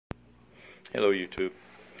Hello YouTube.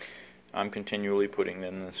 I'm continually putting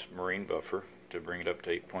in this marine buffer to bring it up to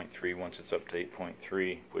 8.3. Once it's up to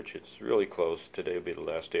 8.3, which it's really close, today will be the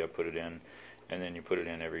last day I put it in, and then you put it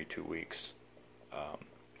in every 2 weeks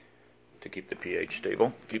to keep the pH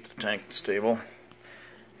stable, keep the tank stable.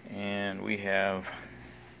 And we have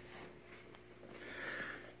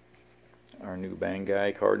our new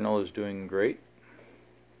Banggai Cardinal is doing great.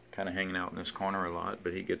 Kind of hanging out in this corner a lot,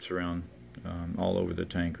 but he gets around all over the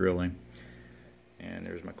tank really. And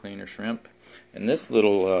there's my cleaner shrimp. And this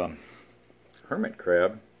little hermit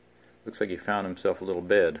crab looks like he found himself a little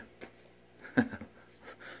bed.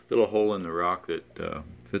 Little hole in the rock that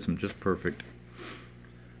fits him just perfect.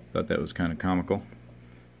 Thought that was kind of comical.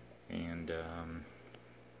 And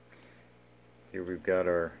here we've got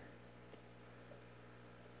our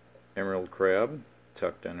emerald crab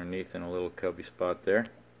tucked underneath in a little cubby spot there.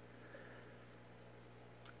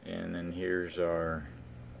 And then here's our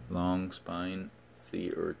long spine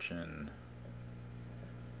sea urchin.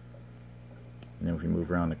 And then if we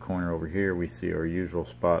move around the corner over here, we see our usual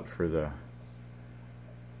spot for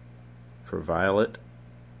Violet,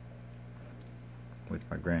 which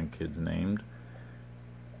my grandkids named.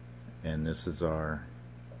 And this is our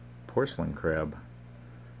porcelain crab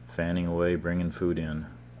fanning away, bringing food in.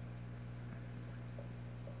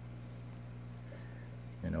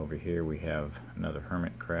 And over here we have another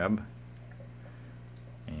hermit crab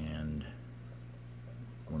and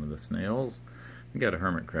one of the snails. We got a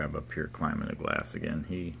hermit crab up here climbing the glass again.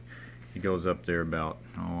 He goes up there about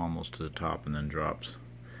almost to the top and then drops.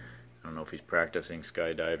 I don't know if he's practicing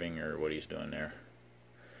skydiving or what he's doing there.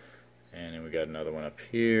 And then we got another one up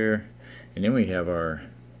here. And then we have our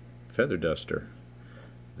feather duster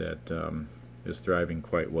that is thriving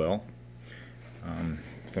quite well.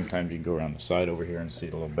 Sometimes you can go around the side over here and see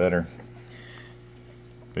it a little better.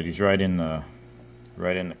 But he's right in the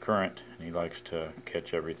current, and he likes to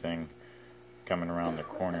catch everything coming around the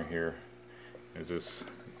corner here. As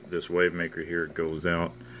this wave maker here goes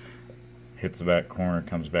out, hits the back corner,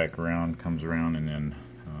 comes back around, comes around, and then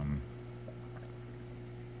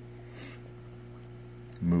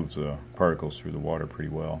moves the particles through the water pretty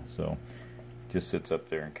well. So just sits up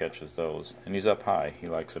there and catches those. And he's up high. He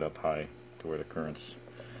likes it up high to where the current's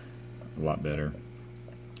a lot better.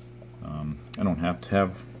 I don't have to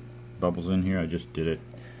have bubbles in here. I just did it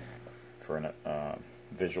for a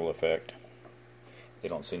visual effect. They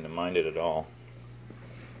don't seem to mind it at all.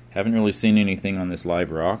 Haven't really seen anything on this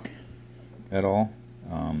live rock at all,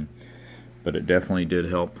 but it definitely did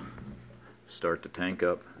help start the tank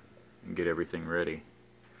up and get everything ready.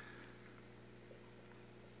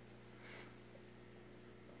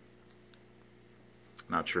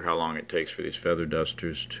 Not sure how long it takes for these feather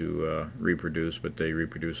dusters to reproduce, but they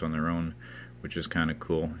reproduce on their own, which is kind of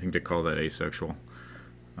cool. I think they call that asexual.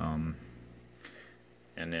 And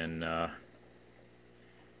then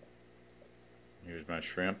here's my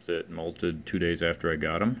shrimp that molted 2 days after I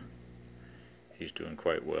got him. He's doing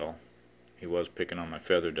quite well. He was picking on my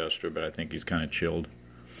feather duster, but I think he's kind of chilled.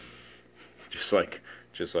 Just like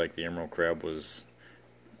the emerald crab was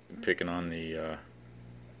picking on the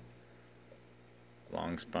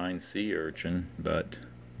long spine sea urchin, but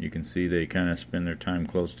you can see they kind of spend their time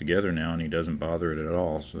close together now, and he doesn't bother it at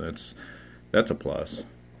all, so that's a plus.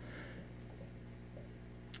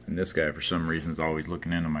 And this guy for some reason is always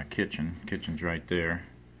looking into my kitchen. Kitchen's right there,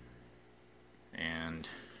 and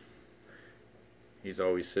he's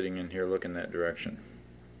always sitting in here looking that direction.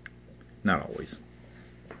 Not always,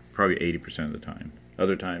 probably 80% of the time.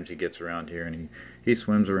 Other times he gets around here and he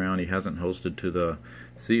swims around. He hasn't hosted to the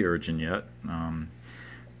sea urchin yet.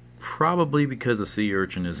 Probably because the sea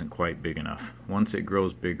urchin isn't quite big enough. Once it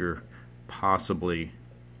grows bigger, possibly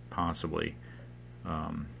the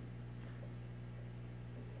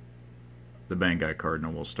Banggai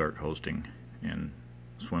Cardinal will start hosting and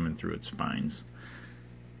swimming through its spines.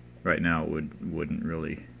 Right now it wouldn't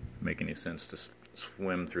really make any sense to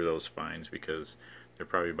swim through those spines because they're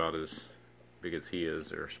probably about as big as he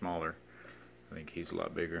is, or smaller. I think he's a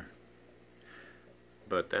lot bigger.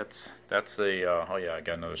 But that's a oh yeah, I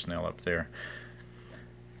got another snail up there.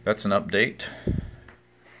 That's an update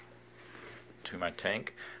to my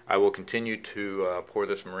tank. I will continue to pour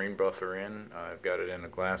this marine buffer in. I've got it in a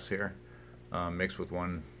glass here, mixed with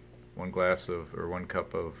one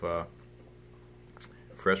cup of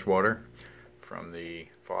fresh water from the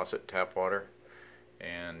faucet, tap water,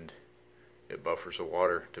 and it buffers the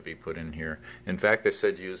water to be put in here. In fact, they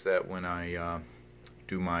said use that when I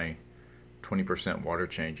do my 20% water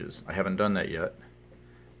changes. I haven't done that yet.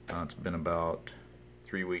 It's been about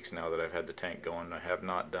 3 weeks now that I've had the tank going. I have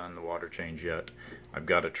not done the water change yet. I've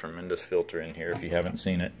got a tremendous filter in here if you haven't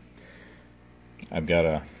seen it. I've got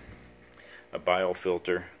a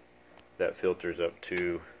biofilter that filters up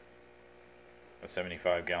to a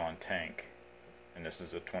 75-gallon tank, and this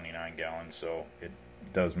is a 29-gallon, so it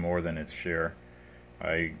does more than its share.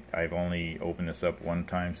 I've only opened this up one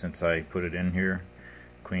time since I put it in here,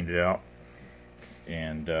 cleaned it out,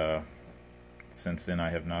 and since then I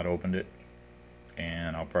have not opened it,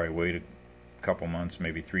 and I'll probably wait a couple months,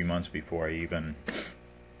 maybe 3 months, before I even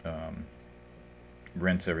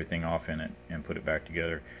rinse everything off in it and put it back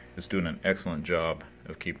together. It's doing an excellent job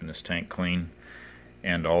of keeping this tank clean,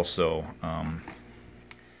 and also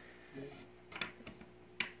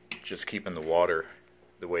just keeping the water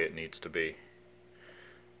the way it needs to be.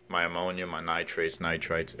 My ammonia, my nitrates,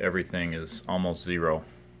 nitrites, everything is almost zero.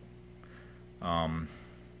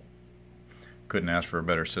 Couldn't ask for a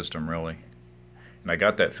better system, really. And I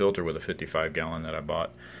got that filter with a 55-gallon that I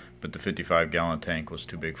bought, but the 55-gallon tank was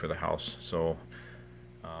too big for the house, so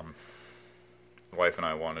the wife and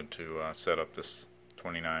I wanted to set up this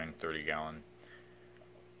 29, 30-gallon.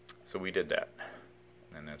 So we did that,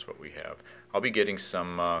 and that's what we have. I'll be getting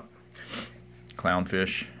some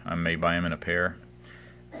clownfish. I may buy them in a pair.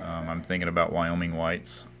 I'm thinking about Wyoming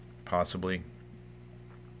whites, possibly.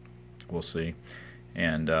 We'll see.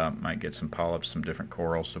 And might get some polyps, some different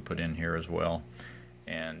corals to put in here as well.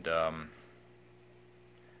 And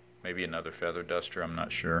maybe another feather duster, I'm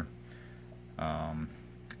not sure. And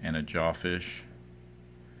a jawfish.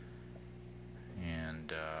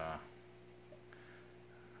 And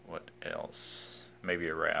what else? Maybe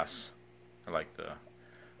a wrasse. I like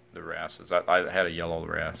the wrasses. I had a yellow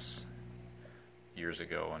wrasse years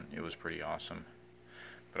ago, and it was pretty awesome.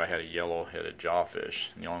 But I had a yellow-headed jawfish,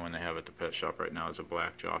 and the only one they have at the pet shop right now is a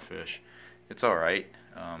black jawfish. It's alright.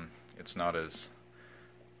 It's not as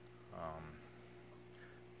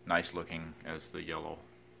nice looking as the yellow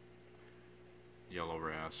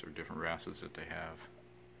wrasse or different wrasses that they have.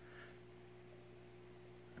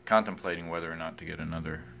 I'm contemplating whether or not to get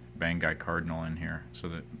another Banggai cardinal in here so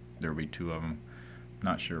that there'll be 2 of them.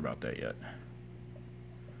 Not sure about that yet.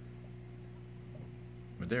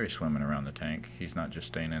 But there he's swimming around the tank. He's not just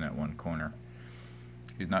staying in that one corner.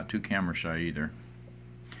 He's not too camera shy either.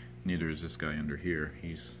 Neither is this guy under here.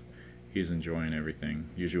 He's enjoying everything.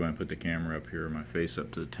 Usually when I put the camera up here, my face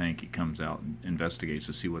up to the tank, he comes out and investigates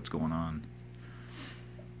to see what's going on.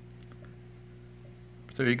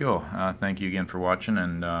 But there you go. Thank you again for watching,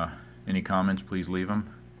 and any comments, please leave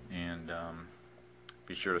them. And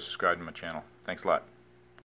be sure to subscribe to my channel. Thanks a lot.